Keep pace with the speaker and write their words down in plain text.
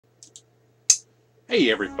Hey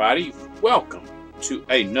everybody, welcome to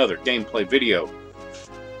another gameplay video.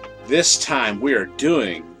 This time we are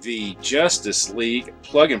doing the Justice League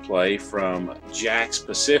plug and play from Jakks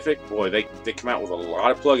Pacific. Boy, they come out with a lot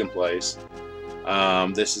of plug and plays.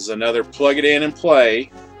 This is another plug it in and play.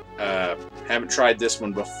 Haven't tried this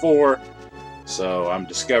one before, so I'm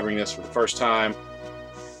discovering this for the first time.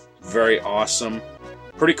 Very awesome.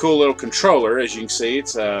 Pretty cool little controller, as you can see.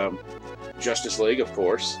 It's Justice League, of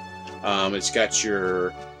course. It's got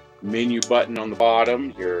your menu button on the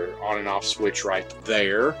bottom, your on and off switch right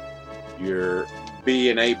there, your B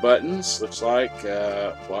and A buttons, looks like,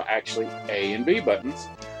 well actually A and B buttons.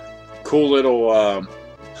 Cool little,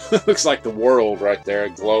 looks like the world right there, a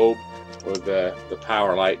globe with the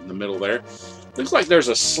power light in the middle there. Looks like there's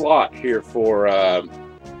a slot here for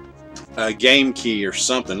a game key or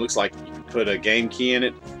something. Looks like you can put a game key in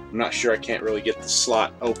it. I'm not sure, I can't really get the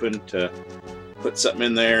slot open to put something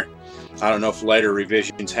in there. I don't know if later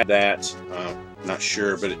revisions had that. Not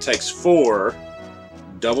sure, but it takes 4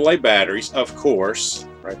 AA batteries, of course,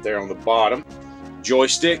 right there on the bottom.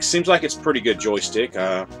 Joystick, seems like it's pretty good joystick,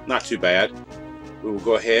 not too bad. We will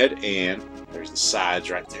go ahead and there's the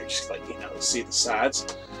sides right there, just like, you know, see the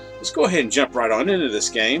sides. Let's go ahead and jump right on into this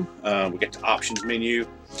game. We get the options menu.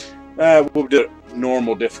 We'll do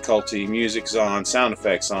normal difficulty, music's on, sound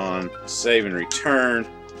effects on, save and return.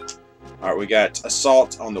 Alright, we got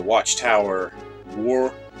Assault on the Watchtower,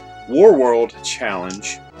 War World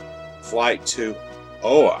Challenge, Flight to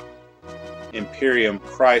Oa, Imperium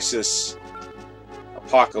Crisis,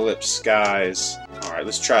 Apocalypse Skies. Alright,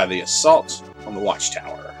 let's try the Assault on the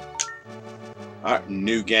Watchtower. Alright,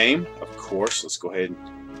 new game, of course. Let's go ahead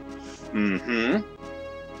and...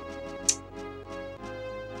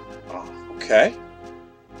 Oh, okay.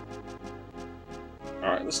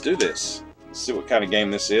 Alright, let's do this. Let's see what kind of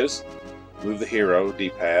game this is. Move the hero,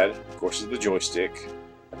 D-pad, of course, is the joystick.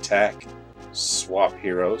 Attack, swap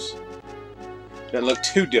heroes. Doesn't look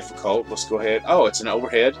too difficult. Let's go ahead. Oh, it's an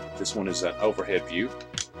overhead. This one is an overhead view.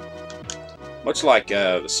 Much like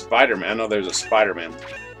the Spider-Man. I know there's a Spider-Man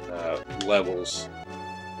levels.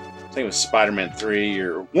 I think it was Spider-Man 3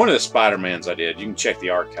 or one of the Spider-Mans I did. You can check the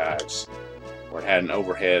archives where it had an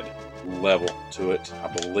overhead level to it, I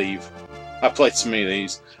believe. I played so many of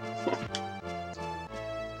these.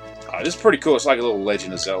 This is pretty cool. It's like a little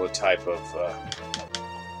Legend of Zelda type of...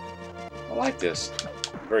 I like this.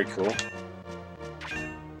 Very cool. Alright,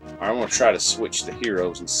 I'm going to try to switch the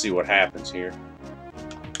heroes and see what happens here.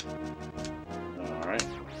 Alright.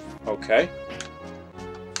 Okay.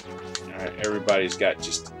 Alright, everybody's got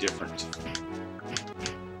just different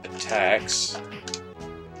attacks.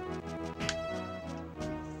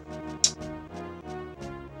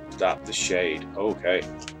 Stop the shade. Okay.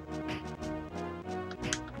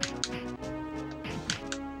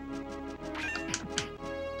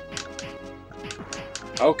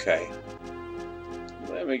 Okay,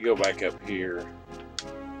 let me go back up here.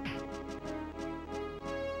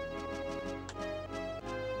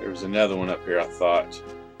 There was another one up here, I thought.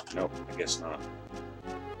 Nope, I guess not.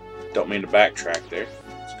 Don't mean to backtrack there.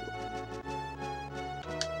 Let's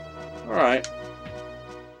go. Alright.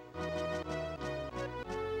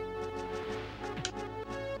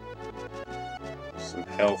 Some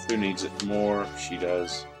health. Who needs it more? She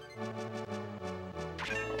does.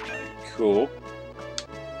 Alright, cool.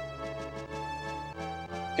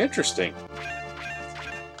 Interesting.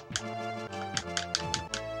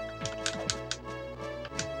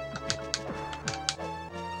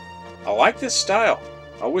 I like this style.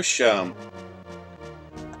 I wish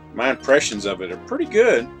my impressions of it are pretty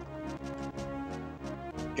good.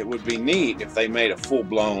 It would be neat if they made a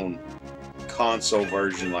full-blown console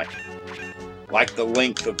version like the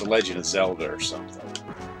length of the Legend of Zelda or something.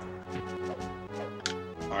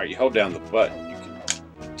 Alright, you hold down the button, you can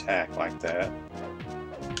attack like that.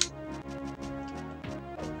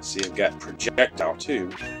 See, I've got projectile too.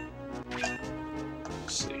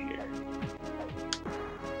 Let's see here.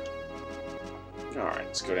 Alright,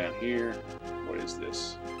 let's go down here. What is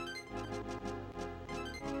this?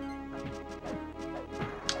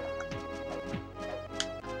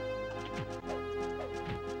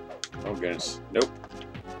 Oh goodness. Nope.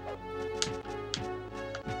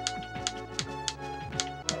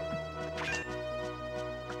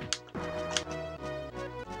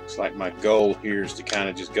 Looks like my goal here is to kind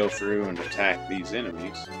of just go through and attack these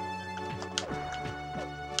enemies.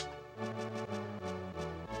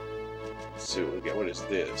 Let's see what we get. What is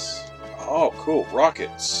this? Oh, cool.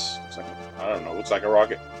 Rockets. Looks like I don't know. Looks like a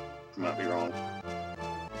rocket. I might be wrong.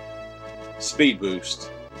 Speed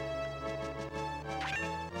boost.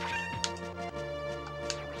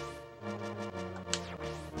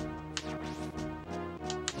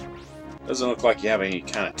 Doesn't look like you have any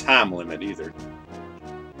kind of time limit either.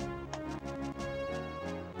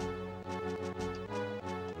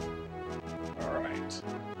 Alright.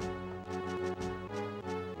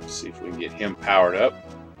 Let's see if we can get him powered up.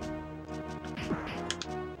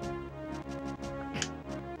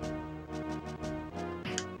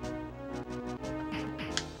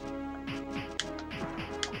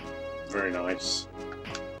 Very nice.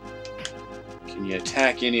 Can you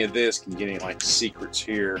attack any of this? Can you get any like secrets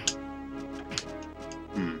here?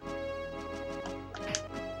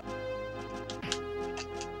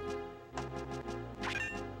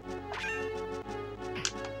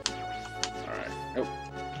 Alright. Nope.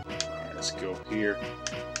 Alright, let's go here.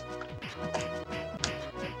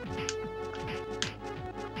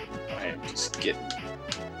 I am just getting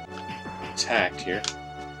attacked here.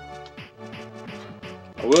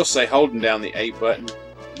 I will say holding down the A button,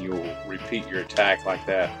 you'll repeat your attack like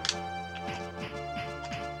that.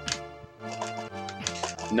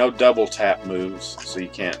 No double tap moves, so you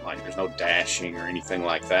can't, like, there's no dashing or anything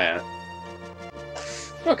like that.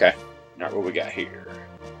 Okay, alright, what we got here?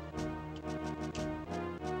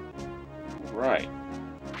 Right.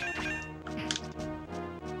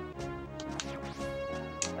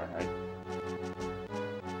 Alright.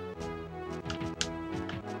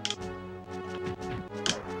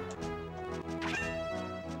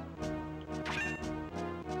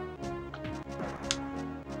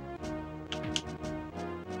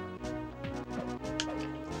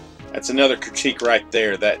 That's another critique right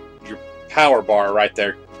there, that your power bar right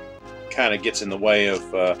there kind of gets in the way of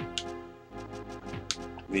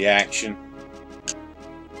the action.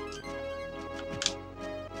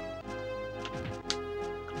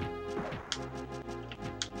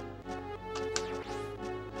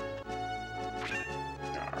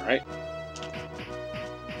 Alright.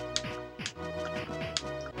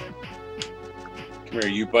 Come here,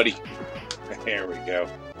 you buddy. There we go.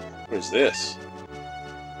 What is this?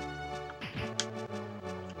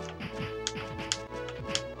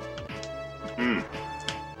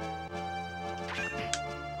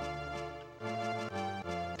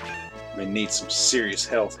 May need some serious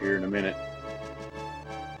health here in a minute.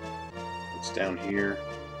 What's down here?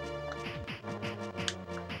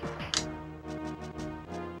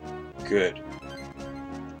 Good.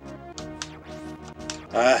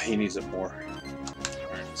 He needs it more.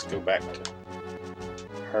 Alright, let's go back to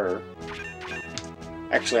her.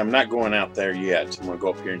 Actually, I'm not going out there yet. I'm going to go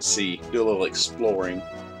up here and see, do a little exploring.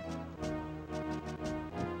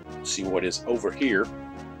 See what is over here.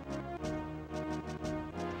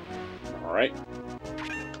 Alright.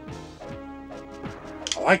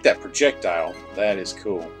 I like that projectile. That is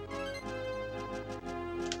cool.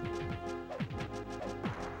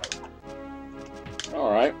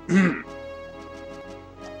 Alright.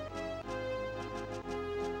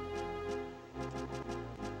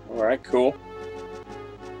 Alright, cool.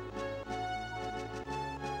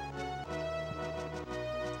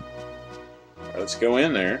 Alright, let's go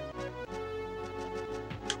in there.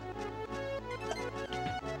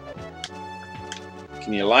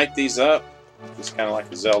 Can you light these up? It's kind of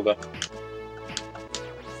like a Zelda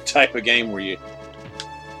type of game where you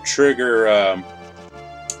trigger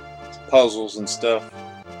puzzles and stuff.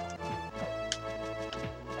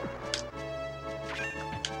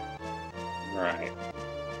 Right.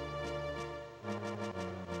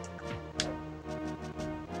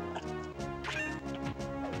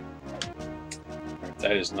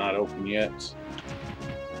 That is not open yet.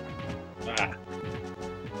 Ah.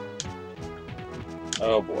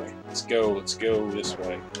 Oh boy. Let's go this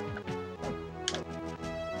way.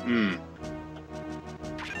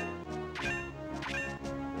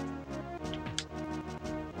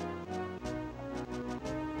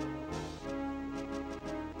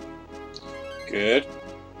 Good.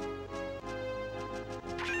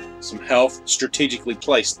 Some health strategically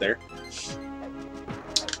placed there.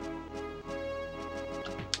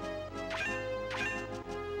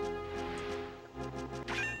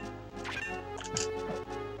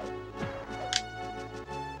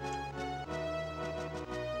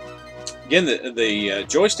 Again, the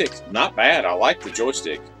joystick, not bad. I like the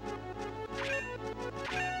joystick.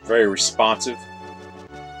 Very responsive.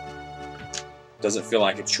 Doesn't feel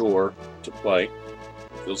like a chore to play.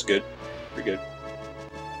 Feels good. Pretty good.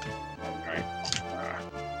 Alright.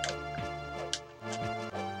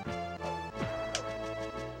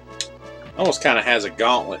 Almost kind of has a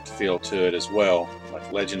Gauntlet feel to it as well. Like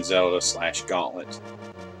Legend Zelda / Gauntlet.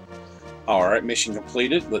 Alright, mission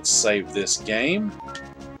completed. Let's save this game.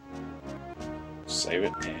 Save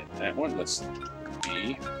it, and that one. Let's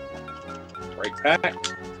be right back.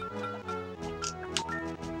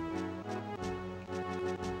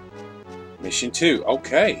 Mission 2.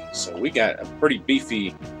 Okay, so we got a pretty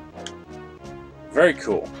beefy. Very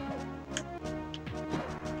cool.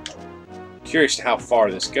 Curious to how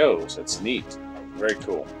far this goes. That's neat. Very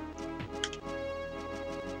cool.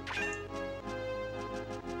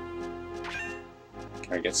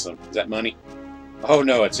 Can I get some? Is that money? Oh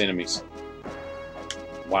no, it's enemies.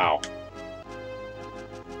 Wow.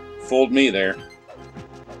 Fooled me there.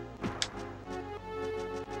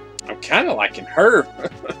 I'm kind of liking her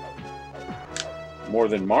more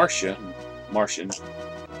than Martian.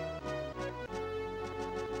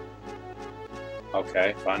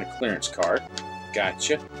 Okay, find a clearance card.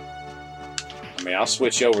 Gotcha. I mean, I'll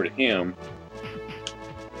switch over to him.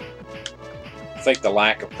 I think the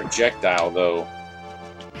lack of projectile, though.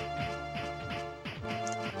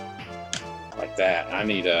 Like that. I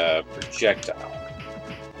need a projectile.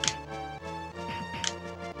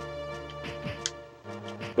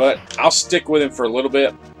 But I'll stick with him for a little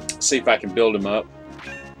bit. See if I can build him up.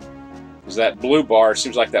 Because that blue bar,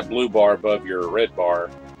 seems like that blue bar above your red bar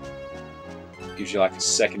gives you like a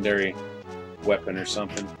secondary weapon or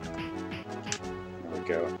something. There we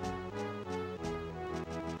go.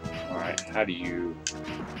 Alright, how do you...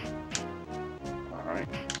 Alright.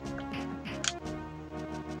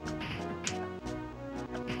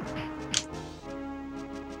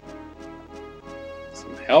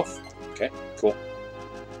 Some health. Okay, cool.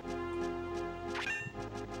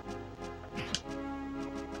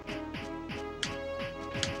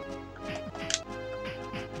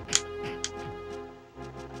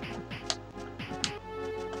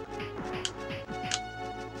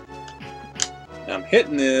 I'm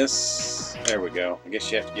hitting this. There we go. I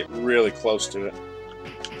guess you have to get really close to it.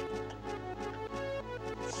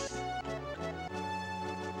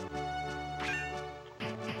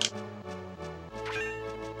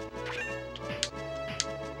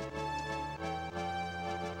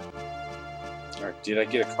 Alright, did I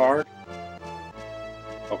get a card?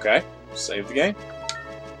 Okay, save the game.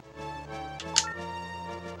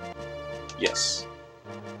 Yes.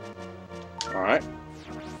 Alright.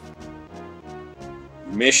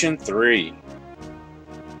 Mission 3.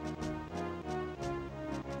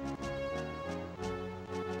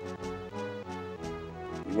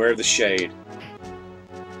 Beware of the shade.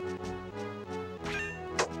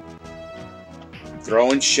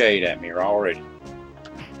 Throwing shade at me already.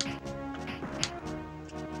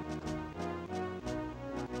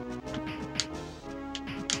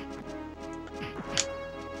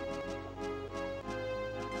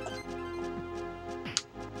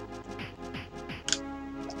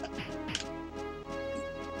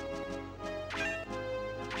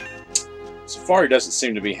 So far, he doesn't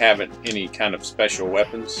seem to be having any kind of special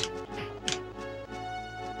weapons.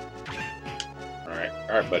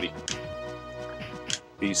 Alright, buddy.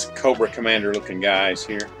 These Cobra Commander looking guys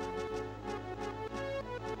here.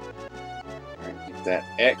 Alright, get that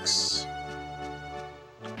X.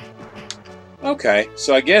 Okay,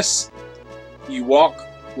 so I guess you walk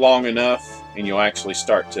long enough and you'll actually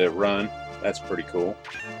start to run. That's pretty cool.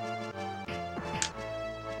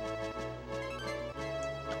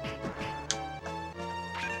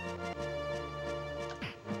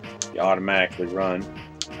 You automatically run.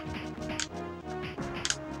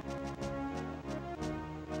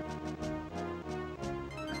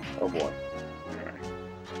 Oh boy. Alright.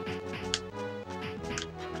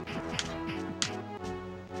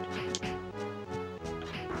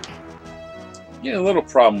 Yeah, a little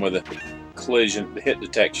problem with the collision, the hit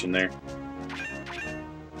detection there.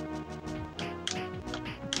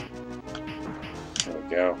 There we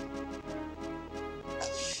go.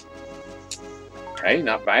 Okay,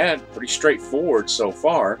 not bad. Pretty straightforward so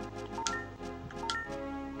far.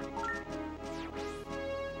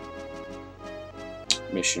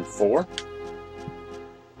 Mission 4.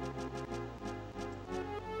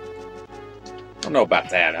 I don't know about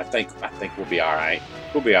that. I think we'll be all right.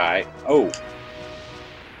 We'll be all right. Oh.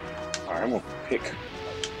 All right, I'm gonna pick.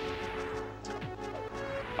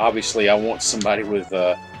 Obviously, I want somebody with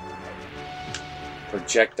a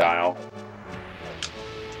projectile.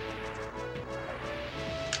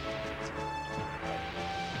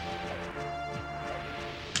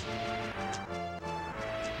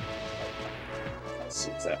 See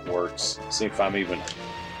if that works. See if I'm even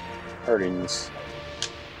hurting this.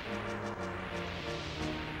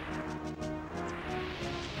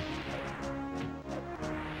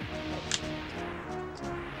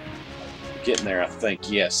 Getting there, I think.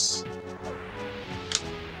 Yes.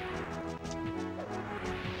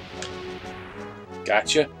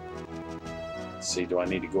 Gotcha. Let's see, do I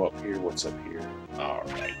need to go up here? What's up here? All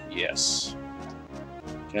right. Yes.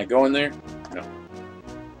 Can I go in there? No.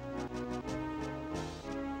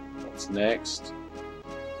 What's next?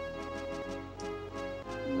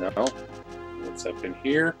 No. What's up in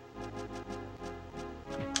here?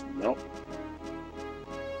 Nope.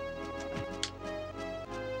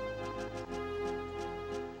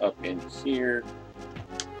 Up in here.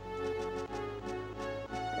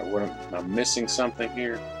 What am I missing something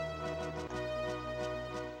here?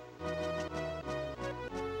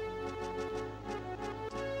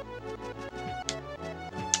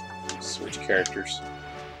 Switch characters.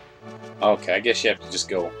 Okay, I guess you have to just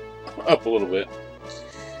go up a little bit.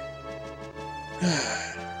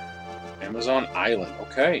 Amazon Island.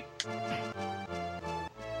 Okay.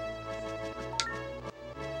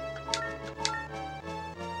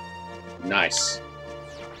 Nice.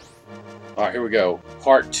 All right, here we go.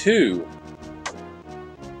 Part 2.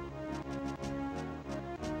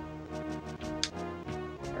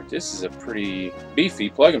 All right, this is a pretty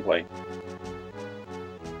beefy plug and play.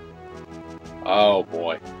 Oh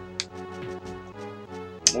boy.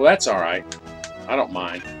 Well, that's all right. I don't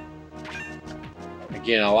mind.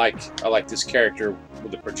 Again, I like this character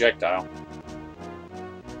with the projectile.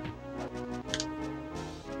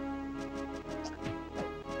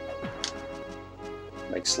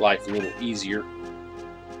 Makes life a little easier.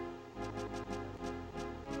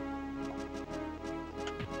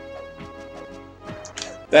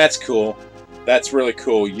 That's cool. That's really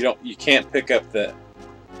cool. You can't pick up the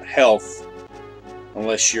health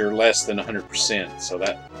unless you're less than 100%. So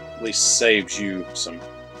that at least saves you some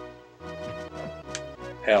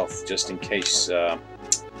health just in case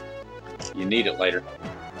you need it later.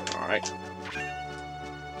 All right.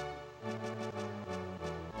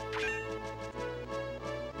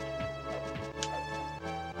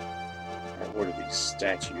 What do these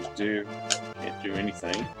statues do? Can't do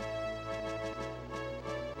anything.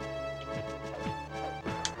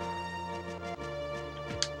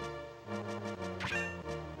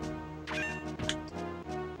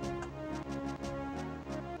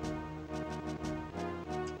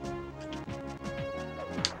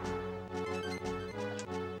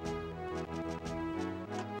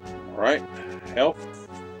 All right, health.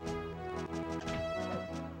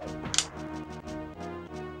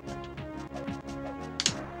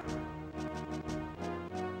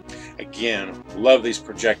 Again, love these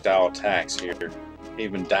projectile attacks here,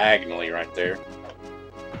 even diagonally right there.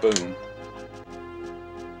 Boom.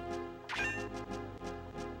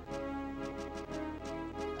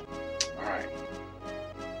 All right.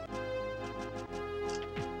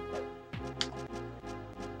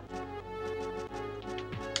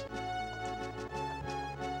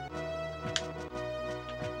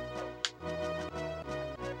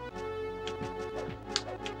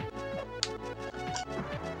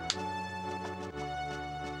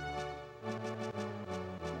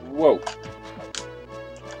 Whoa.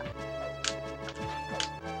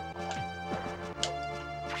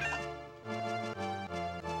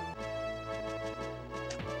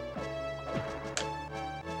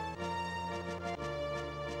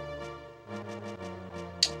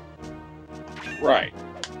 Right.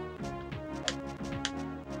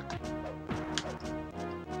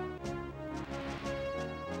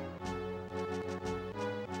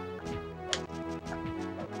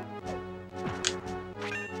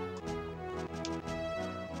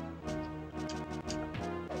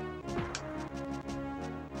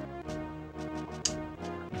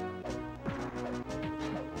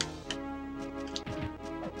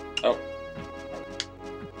 Oh,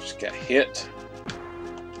 just got hit.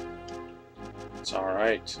 It's all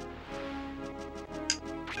right.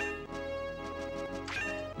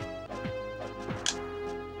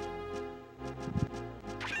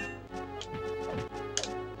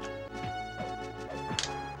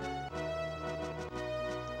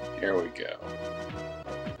 Here we go.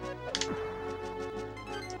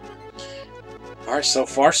 All right, so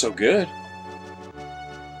far so good.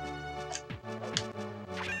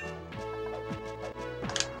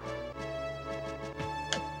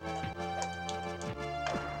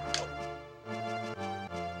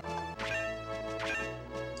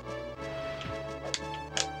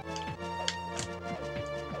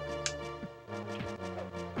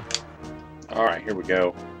 All right, here we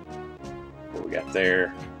go. What we got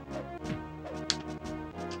there?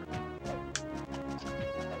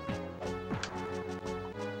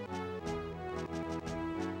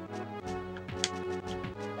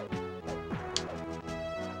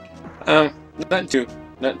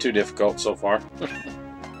 Not too difficult so far.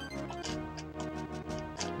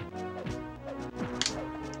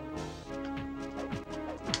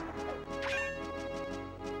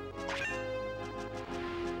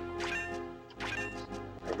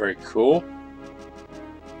 Very cool.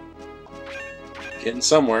 Getting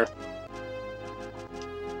somewhere.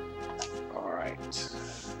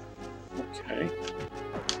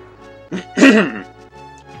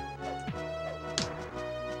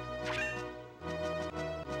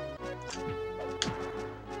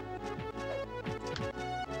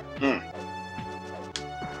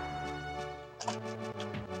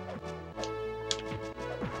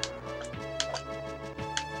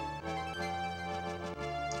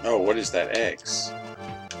 Oh, what is that X?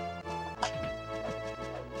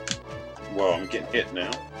 Whoa, I'm getting hit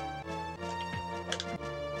now.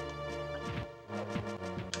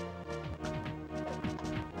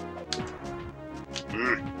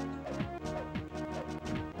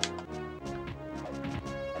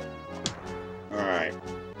 Alright.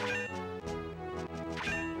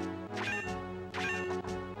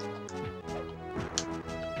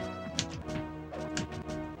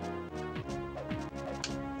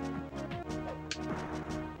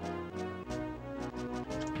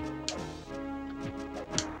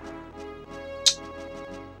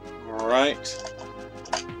 Alright.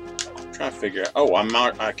 Trying to figure out. Oh,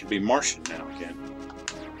 I could be Martian now again.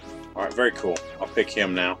 Alright, very cool. I'll pick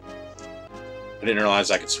him now. I didn't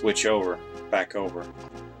realize I could switch over. Back over.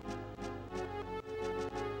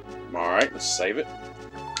 Alright, let's save it.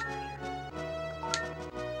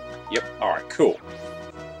 Yep, alright, cool.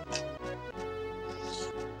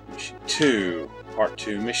 Mission 2. Part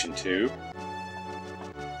 2, Mission 2.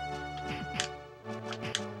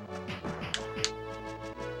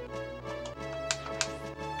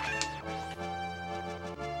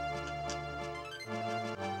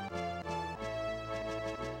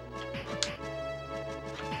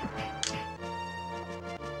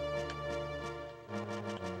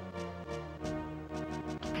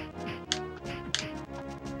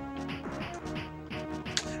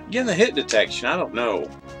 Again, the hit detection, I don't know.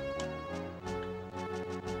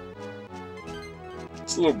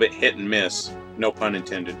 It's a little bit hit and miss. No pun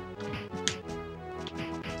intended.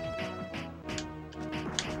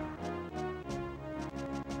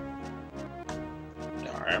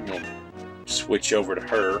 Alright, I'm going to switch over to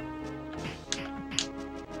her.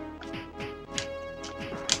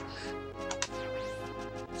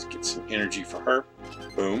 Let's get some energy for her.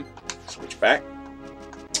 Boom. Switch back.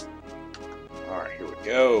 Alright, here we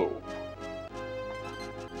go.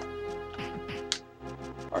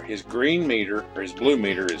 Alright, his green meter, or his blue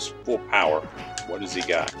meter, is full power. What has he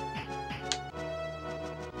got?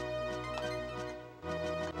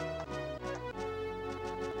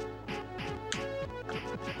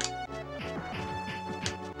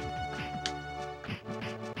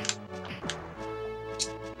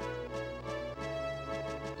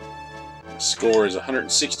 The score is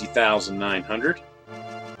 160,900.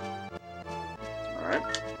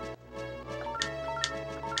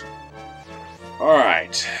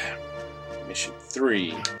 Alright, mission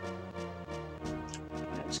 3.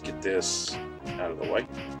 Let's get this out of the way.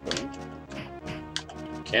 Boom.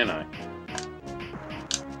 Can I?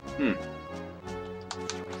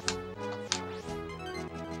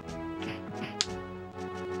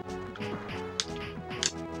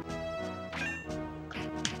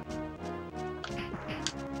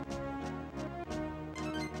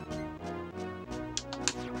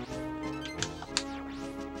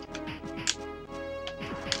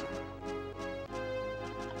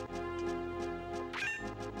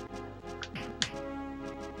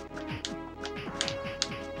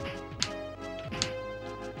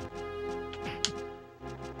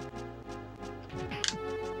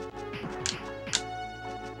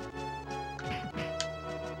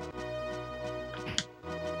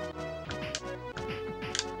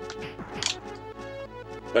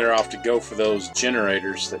 Better off to go for those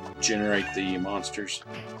generators that generate the monsters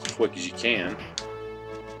as quick as you can.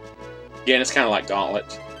 Again, it's kind of like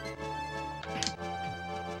Gauntlet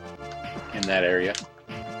in that area.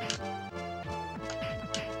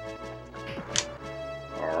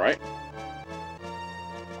 Alright.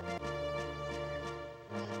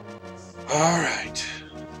 Alright.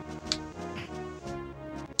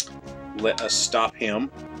 Let us stop him.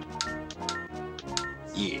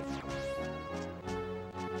 Yeah.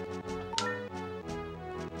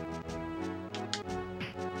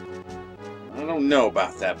 I don't know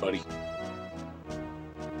about that, buddy.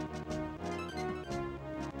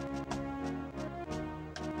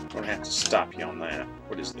 I'm gonna have to stop you on that.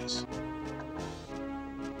 What is this?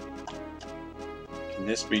 Can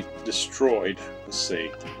this be destroyed? Let's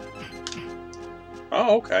see.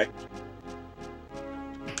 Oh, okay.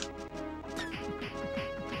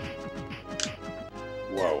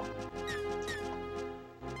 Whoa.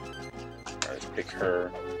 Alright, let's pick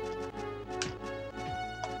her.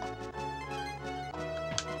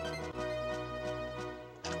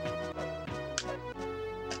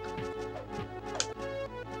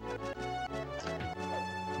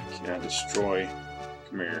 Can I destroy?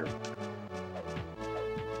 Come here.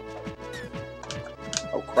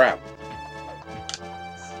 Oh crap.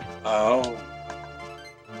 Oh.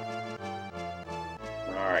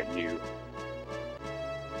 Alright, you.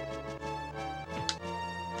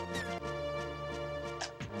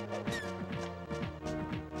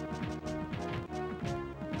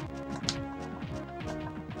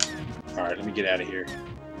 Alright, let me get out of here.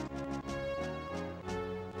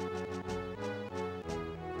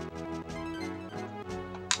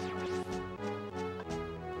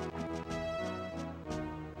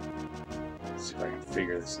 Let's see if I can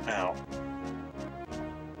figure this out.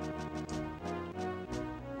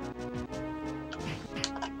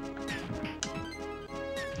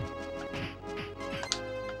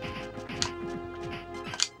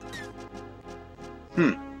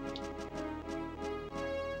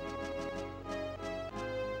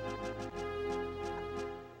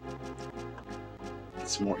 Get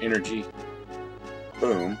some more energy.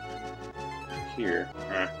 Boom. Here.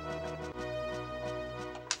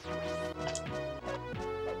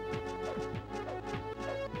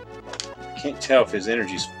 I can't tell if his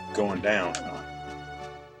energy's going down or not.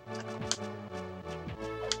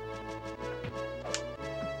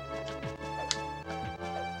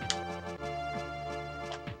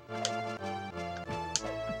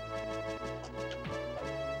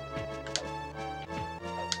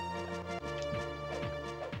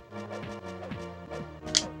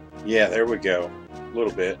 Yeah, there we go. A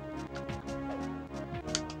little bit.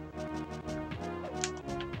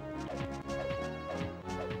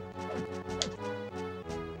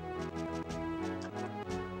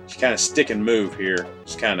 Just kind of stick and move here.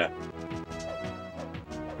 Just kind of.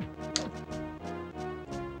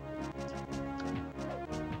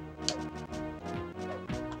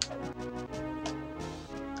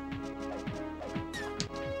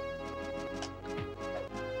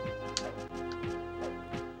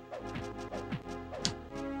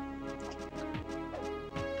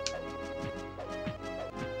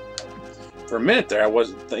 For a minute there, I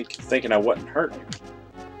wasn't thinking I wasn't hurting him.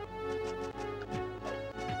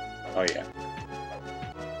 Oh yeah.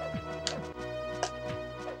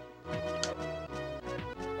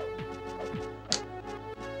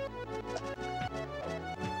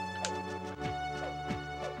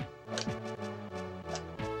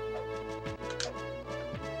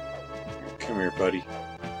 Come here, buddy.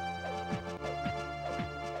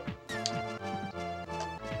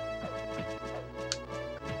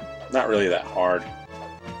 Not really that hard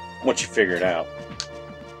once you figure it out.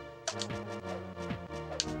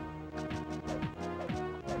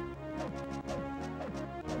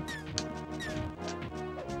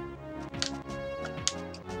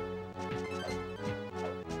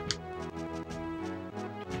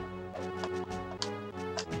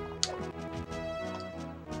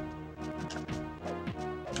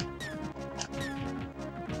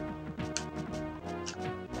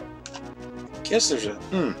 Guess there's a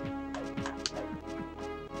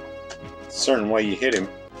certain way you hit him.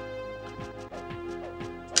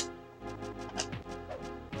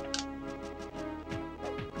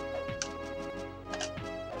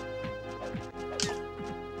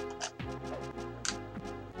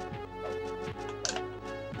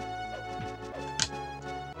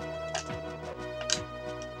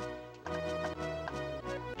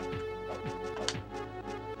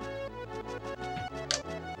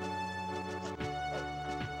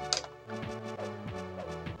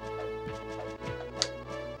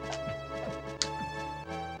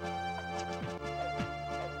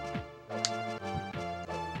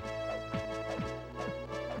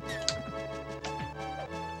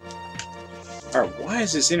 Alright, why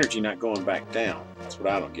is this energy not going back down? That's what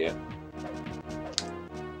I don't get.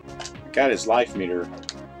 I got his life meter.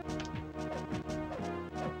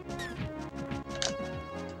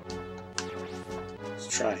 Let's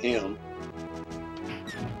try him.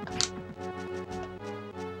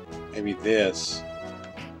 Maybe this.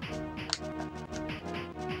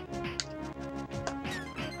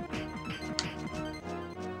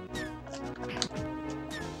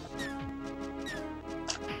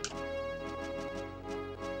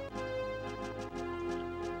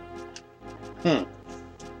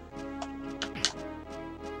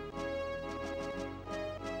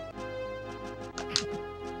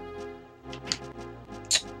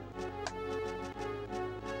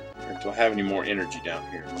 Do I have any more energy down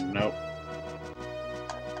here? Nope.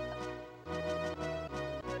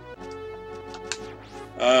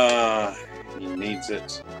 He needs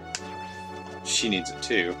it. She needs it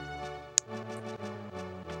too.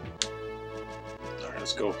 Alright,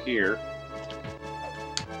 let's go here.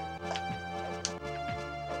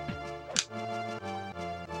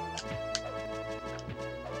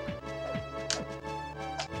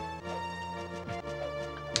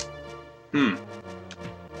 Hmm.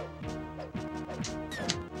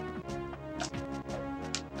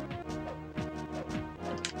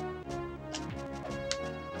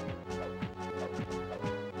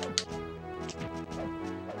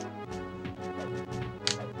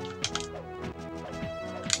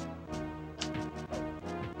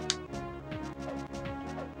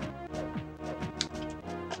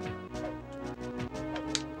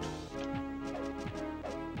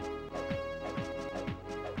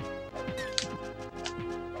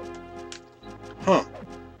 Huh.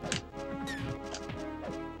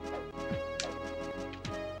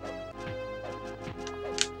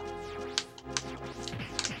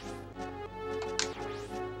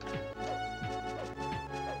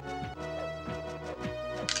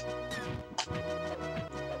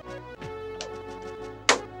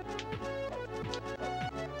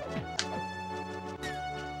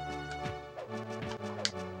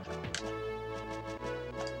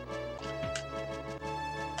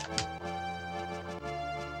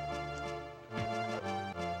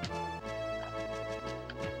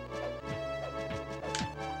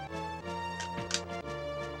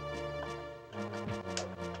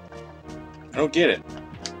 I don't get it.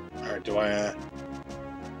 Alright, do I,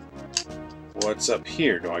 what's up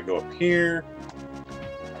here? Do I go up here?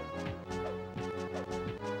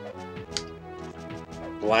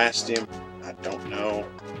 Blast him? I don't know.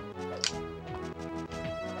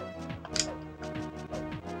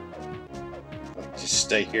 I'll just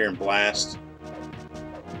stay here and blast.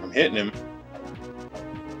 I'm hitting him.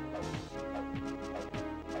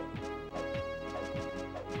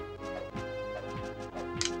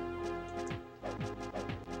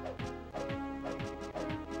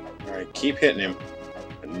 Alright, keep hitting him,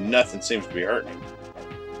 but nothing seems to be hurting him.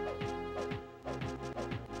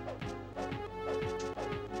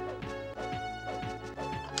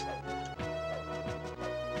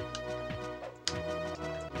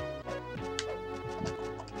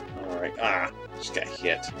 Alright, just got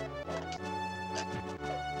hit.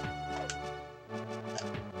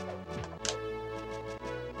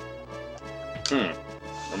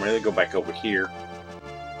 I'm ready to go back over here.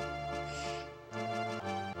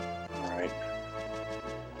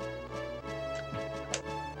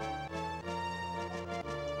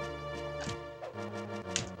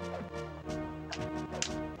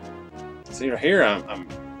 See, right here, I'm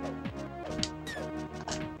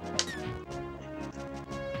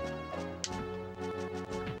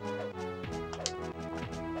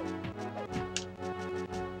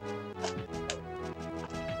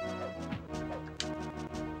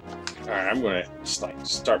alright, I'm gonna just like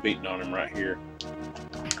start beating on him right here.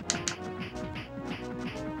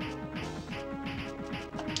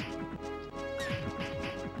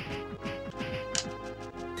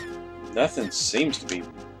 Nothing seems to be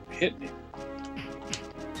hitting him.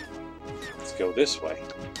 Let's go this way.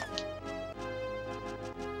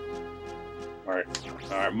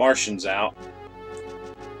 Alright, Martian's out.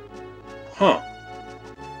 Huh.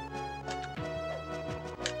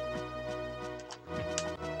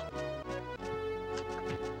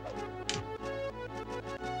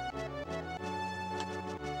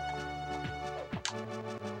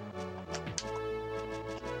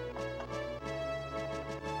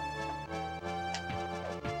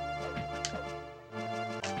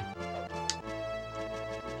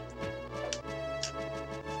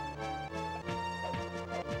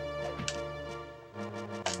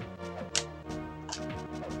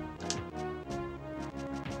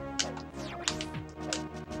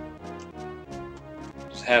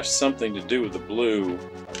 Have something to do with the blue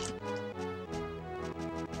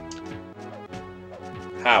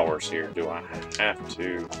powers here. Do I have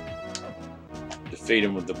to defeat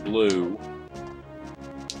him with the blue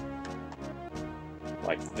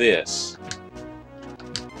like this?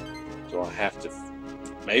 Do I have to?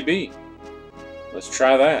 Maybe. Let's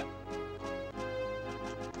try that.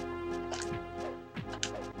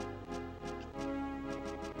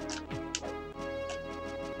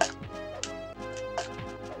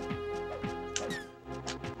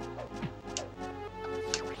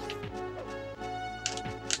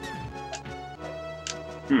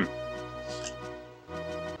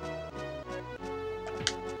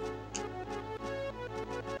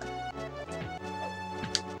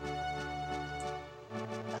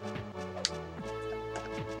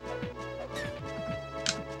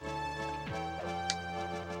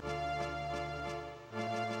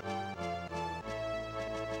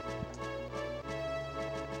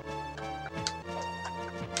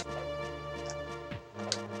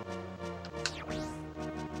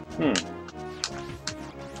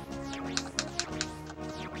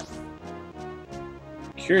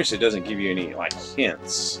 Curious, it doesn't give you any like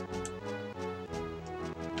hints.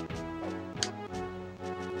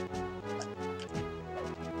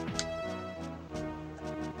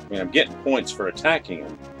 mean, I'm getting points for attacking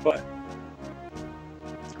him, but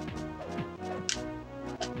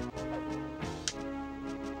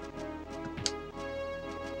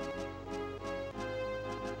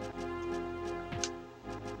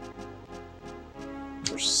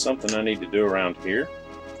there's something I need to do around here.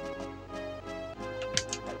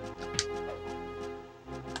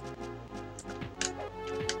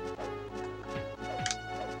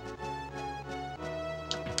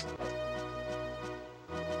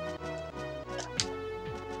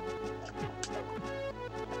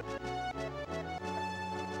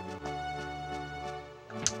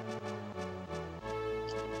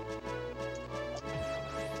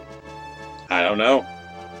 I don't know.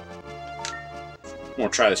 I'm going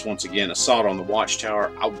to try this once again. Assault on the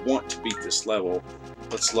Watchtower. I want to beat this level.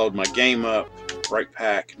 Let's load my game up. Break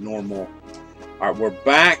pack, normal. Alright, we're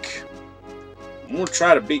back. I'm going to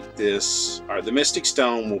try to beat this. Alright, the Mystic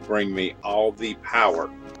Stone will bring me all the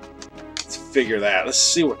power. Let's figure that. Let's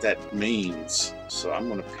see what that means. So I'm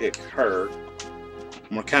going to pick her. I'm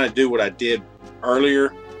going to kind of do what I did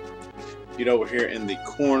earlier. Get over here in the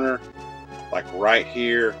corner, like right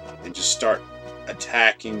here, and just start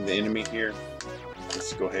attacking the enemy here.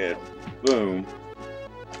 Let's go ahead. Boom.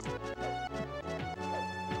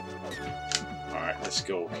 Alright, let's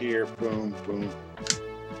go here. Boom, boom.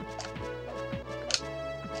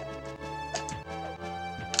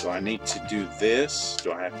 Do I need to do this?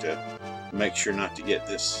 Do I have to make sure not to get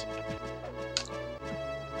this?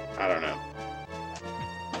 I don't know.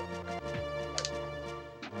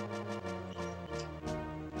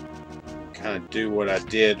 Kind of do what I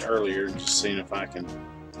did earlier, just seeing if I can.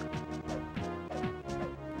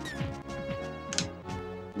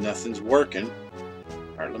 Nothing's working.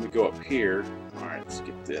 Alright, let me go up here. Alright, let's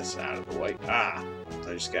get this out of the way. Ah,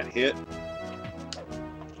 I just got hit.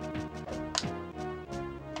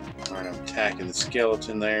 Alright, I'm attacking the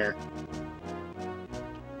skeleton there.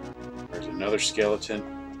 There's another skeleton.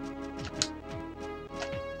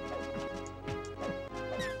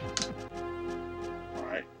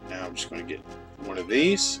 Alright, now I'm just going to get one of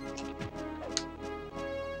these.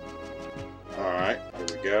 Alright,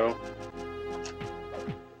 here we go.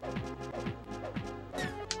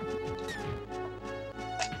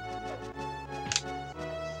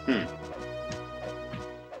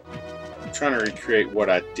 I'm trying to recreate what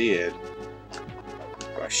I did.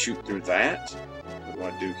 Do I shoot through that? What do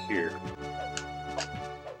I do here?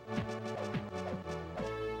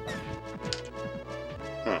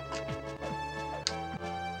 Huh.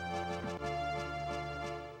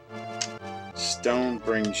 Stone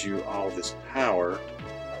brings you all this power.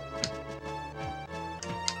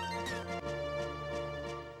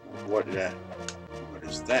 What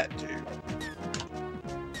does that do?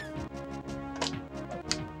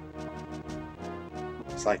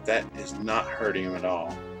 It's like that is not hurting him at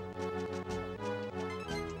all.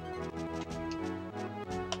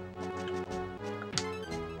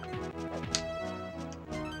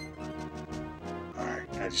 Alright,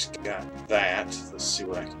 I just got that. Let's see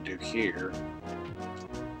what I can do here.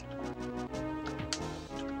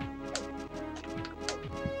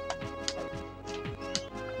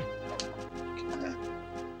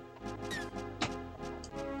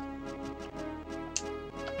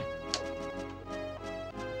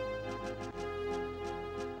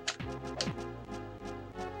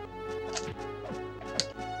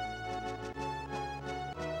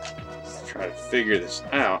 Try to figure this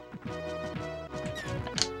out.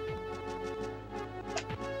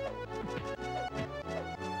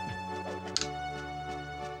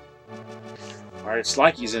 Alright, it's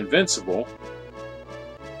like he's invincible.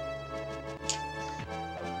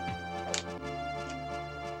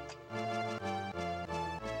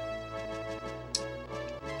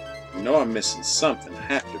 I know I'm missing something. I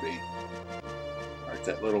have to be. Alright,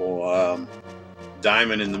 that little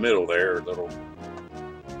diamond in the middle there, or little.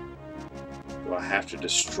 Do I have to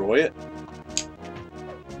destroy it?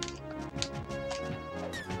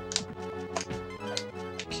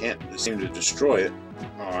 Can't seem to destroy it.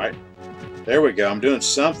 Alright. There we go. I'm doing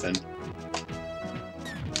something.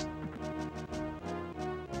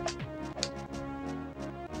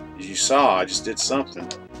 As you saw, I just did something.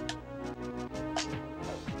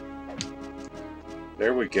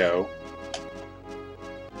 There we go.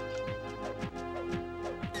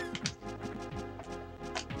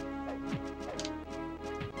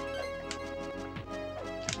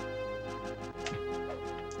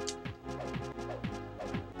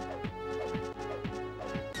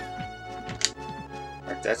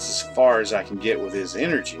 That's as far as I can get with his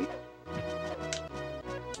energy.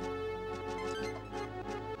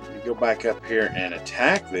 Let me go back up here and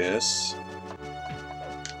attack this.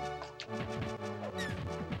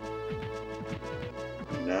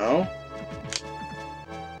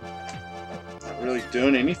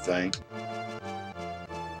 doing anything.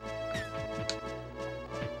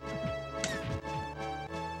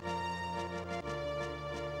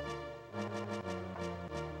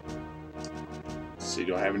 Let's see,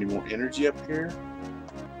 do I have any more energy up here?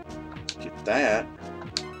 Get that.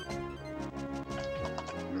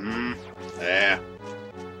 Yeah.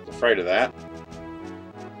 Afraid of that.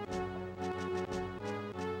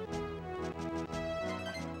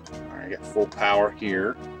 Alright, I got full power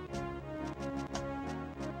here.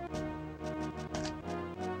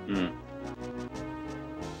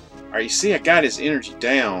 Alright, you see I got his energy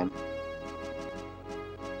down.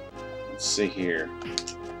 Let's see here.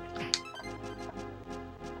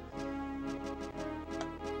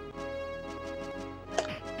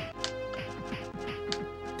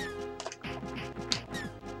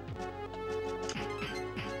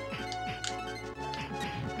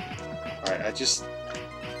 Alright, I just...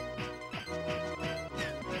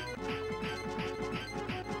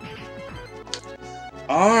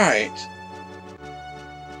 Alright.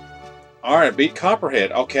 Alright, beat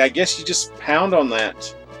Copperhead. Okay, I guess you just pound on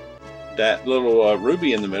that little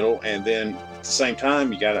ruby in the middle, and then at the same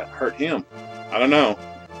time you gotta hurt him. I don't know.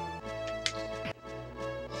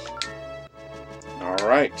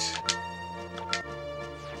 Alright.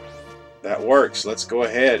 That works. Let's go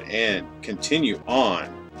ahead and continue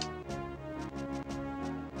on.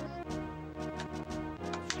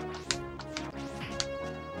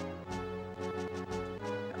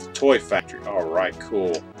 Toy factory. Alright,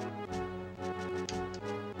 cool.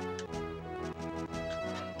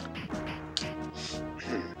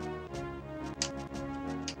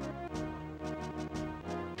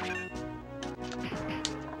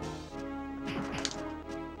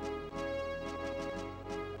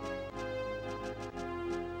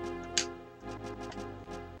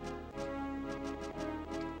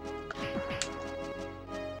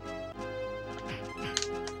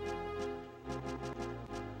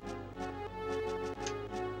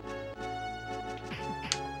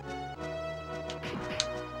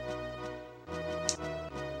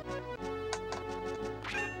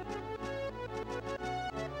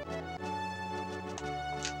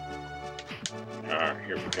 Alright,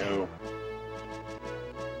 here we go.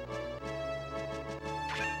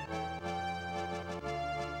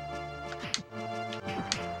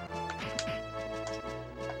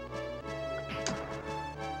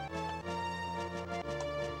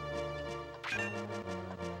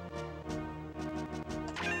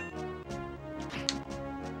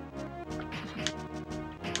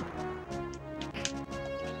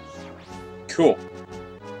 Cool.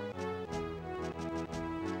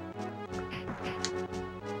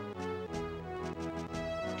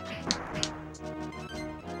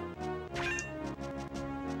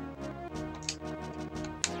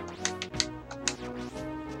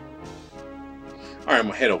 Alright, I'm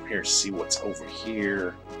gonna head over here and see what's over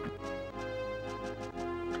here.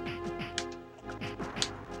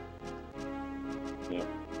 Yep.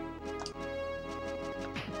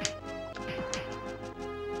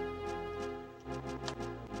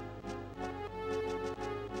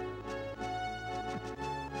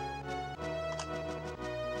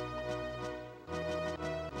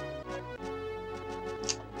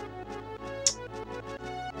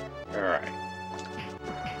 Alright.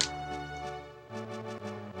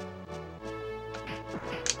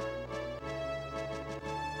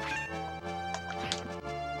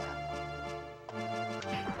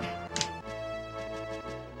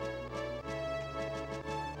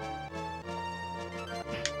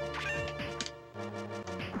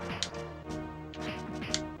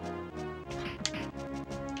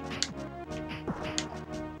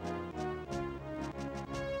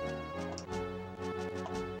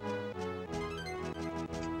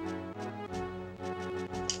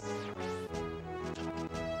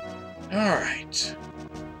 All right.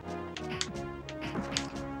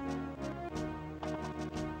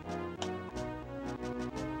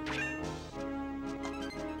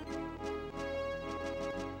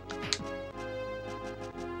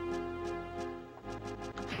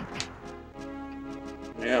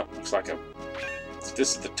 Yeah, looks like this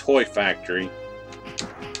is the toy factory.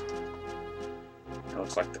 It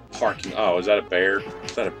looks like the parking. Oh, is that a bear?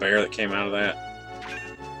 Is that a bear that came out of that?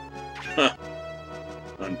 Huh.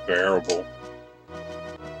 Unbearable.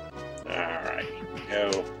 Alright, here we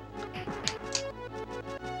go.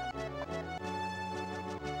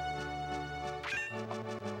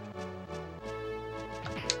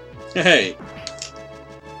 Hey!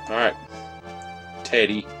 Alright.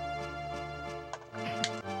 Teddy.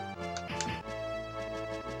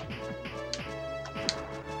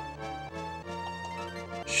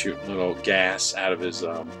 Shooting little gas out of his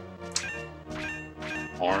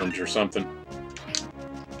arms or something.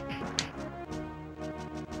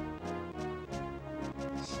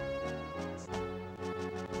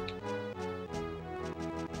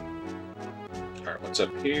 Alright, what's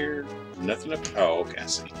up here? Nothing up. Oh, okay, I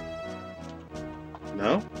see.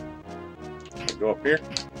 No? Can I go up here?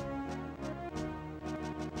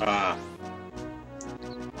 Ah.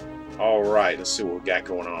 Alright, let's see what we got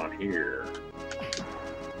going on here.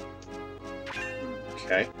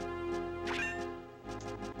 Okay.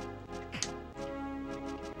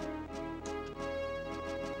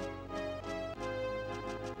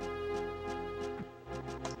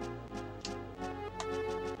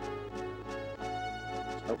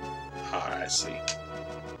 Oh, I see.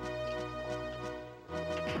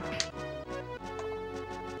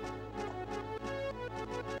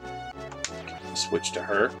 Switch to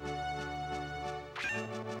her.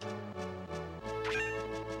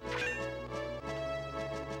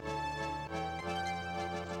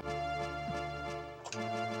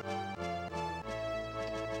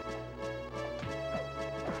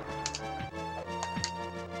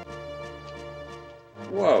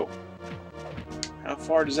 Whoa. How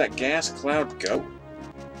far does that gas cloud go?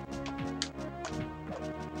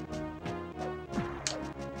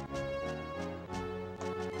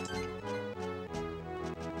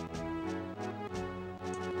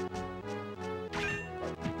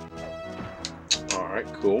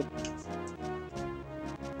 Alright, cool.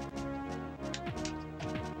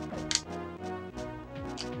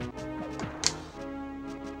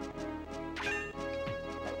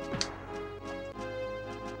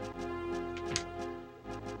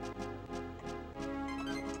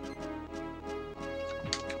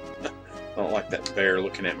 I don't like that bear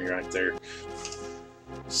looking at me right there.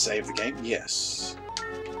 Save the game? Yes.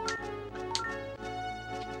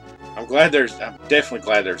 I'm definitely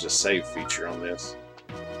glad there's a save feature on this.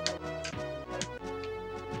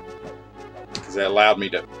 Because that allowed me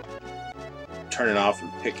to turn it off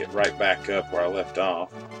and pick it right back up where I left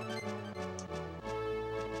off.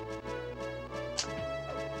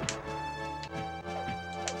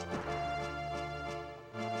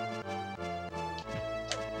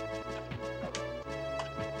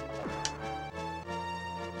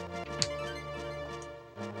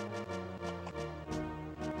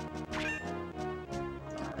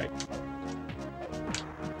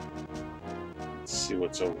 See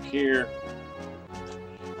what's over here.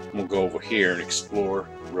 I'm gonna go over here and explore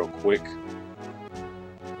real quick.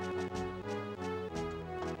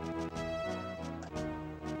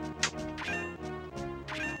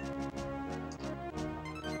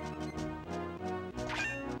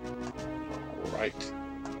 All right.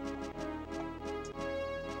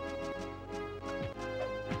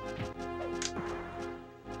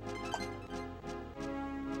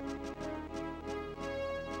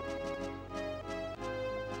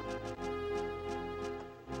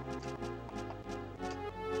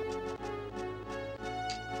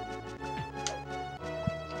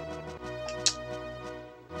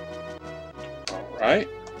 Right.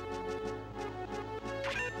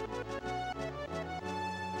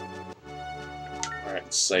 All right,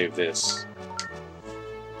 let's save this.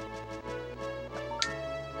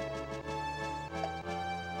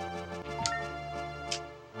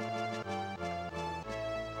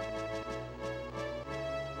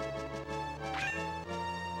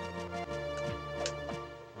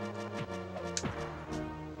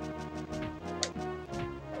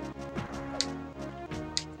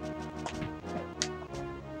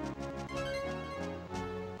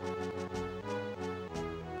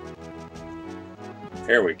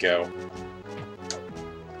 There we go.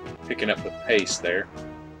 Picking up the pace there.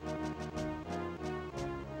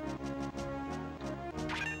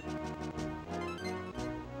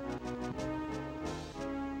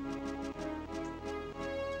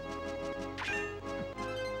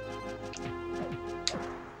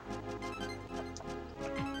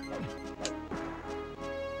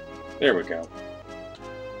 There we go.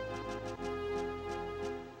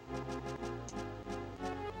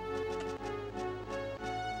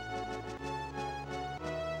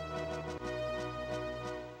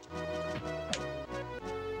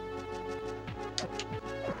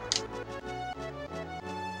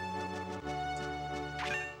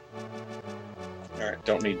 Alright,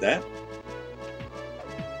 don't need that.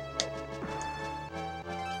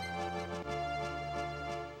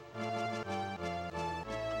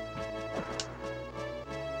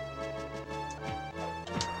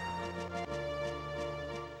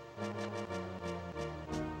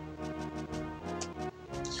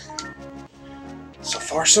 So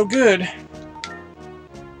far, so good.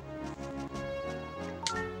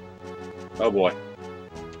 Oh boy.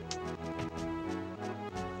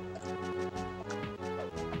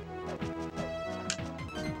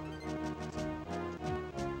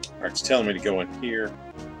 Alright, it's telling me to go in here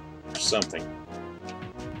or something.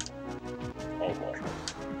 Oh boy.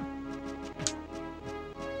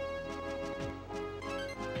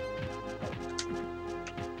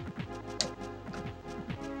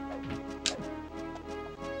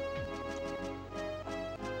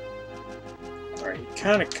 Alright, he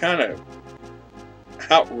kind of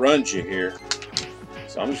outruns you here.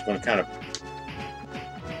 So I'm just going to kind of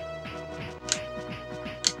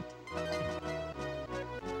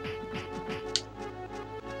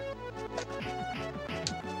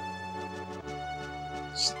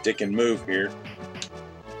stick and move here.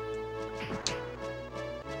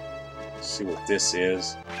 Let's see what this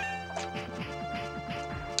is.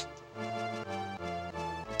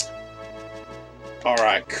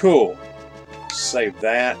 Alright, cool. Save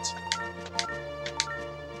that.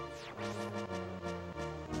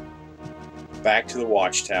 Back to the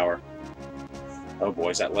Watchtower. Oh boy,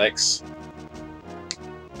 is that Lex?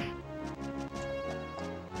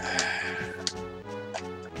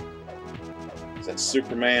 Is that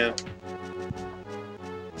Superman?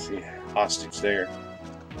 See, hostage there.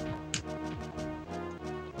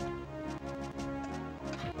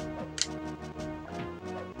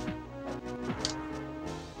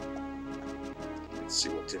 Let's see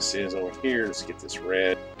what this is over here. Let's get this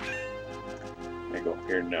red. Let me go up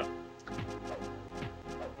here. No.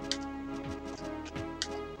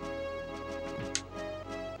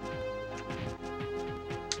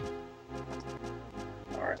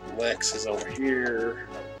 Lex is over here.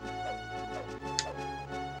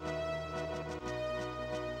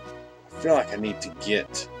 I feel like I need to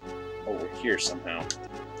get over here somehow.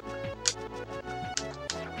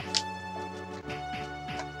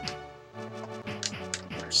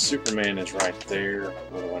 Superman is right there.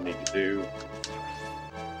 What do I need to do?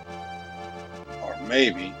 Or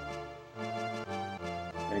maybe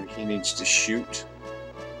he needs to shoot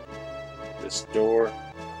this door.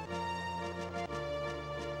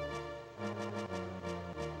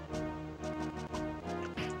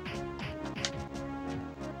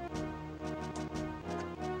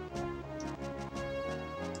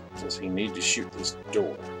 Does he need to shoot this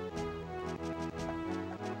door?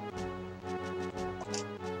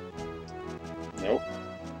 Nope.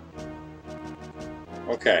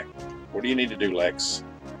 Okay. What do you need to do, Lex?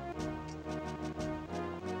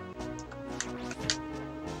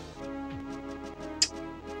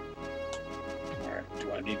 Alright,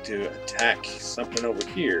 do I need to attack something over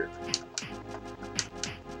here?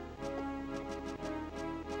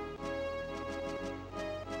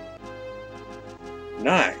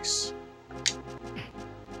 Nice.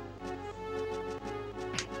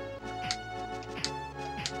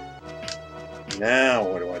 Now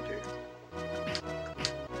what do I do?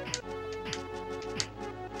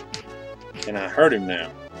 Can I hurt him now?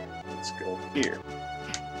 Let's go here.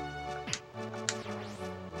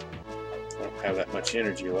 I don't have that much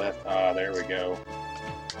energy left. Ah, there we go.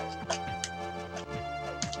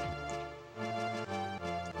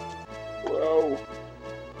 Whoa.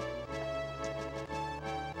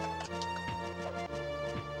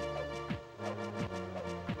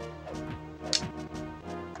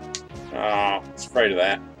 Oh, I was afraid of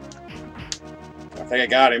that. I think I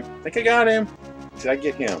got him. Did I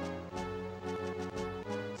get him?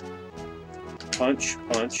 Punch,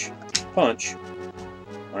 punch, punch.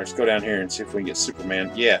 Alright, let's go down here and see if we can get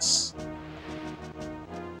Superman. Yes.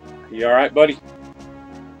 You alright, buddy?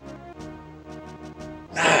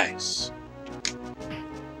 Nice.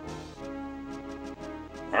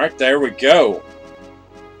 Alright, there we go.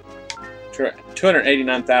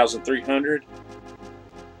 289,300.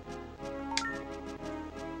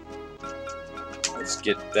 Let's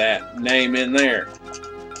get that name in there.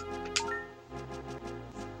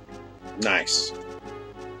 Nice.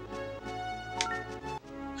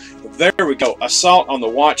 There we go. Assault on the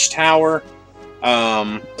Watchtower.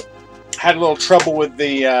 Had a little trouble with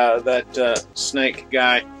the that snake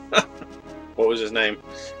guy. What was his name?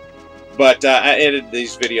 But I edited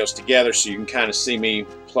these videos together so you can kind of see me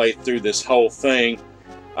play through this whole thing.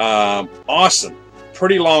 Awesome.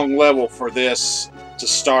 Pretty long level for this to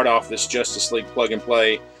start off this Justice League plug and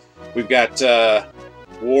play. We've got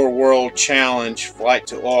War World Challenge, Flight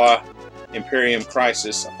to Law, Imperium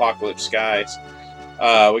Crisis, Apocalypse Skies.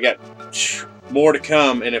 We got more to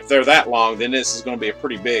come, and if they're that long, then this is going to be a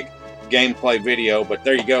pretty big gameplay video. But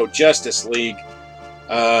there you go, Justice League.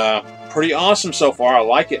 Pretty awesome so far. I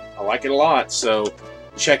like it. I like it a lot. So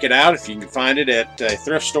check it out if you can find it at a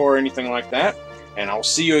thrift store or anything like that. And I'll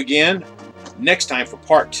see you again next time for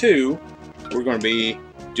part 2. We're going to be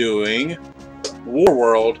doing War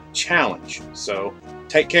World Challenge. So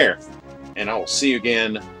take care, and I will see you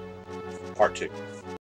again for part 2.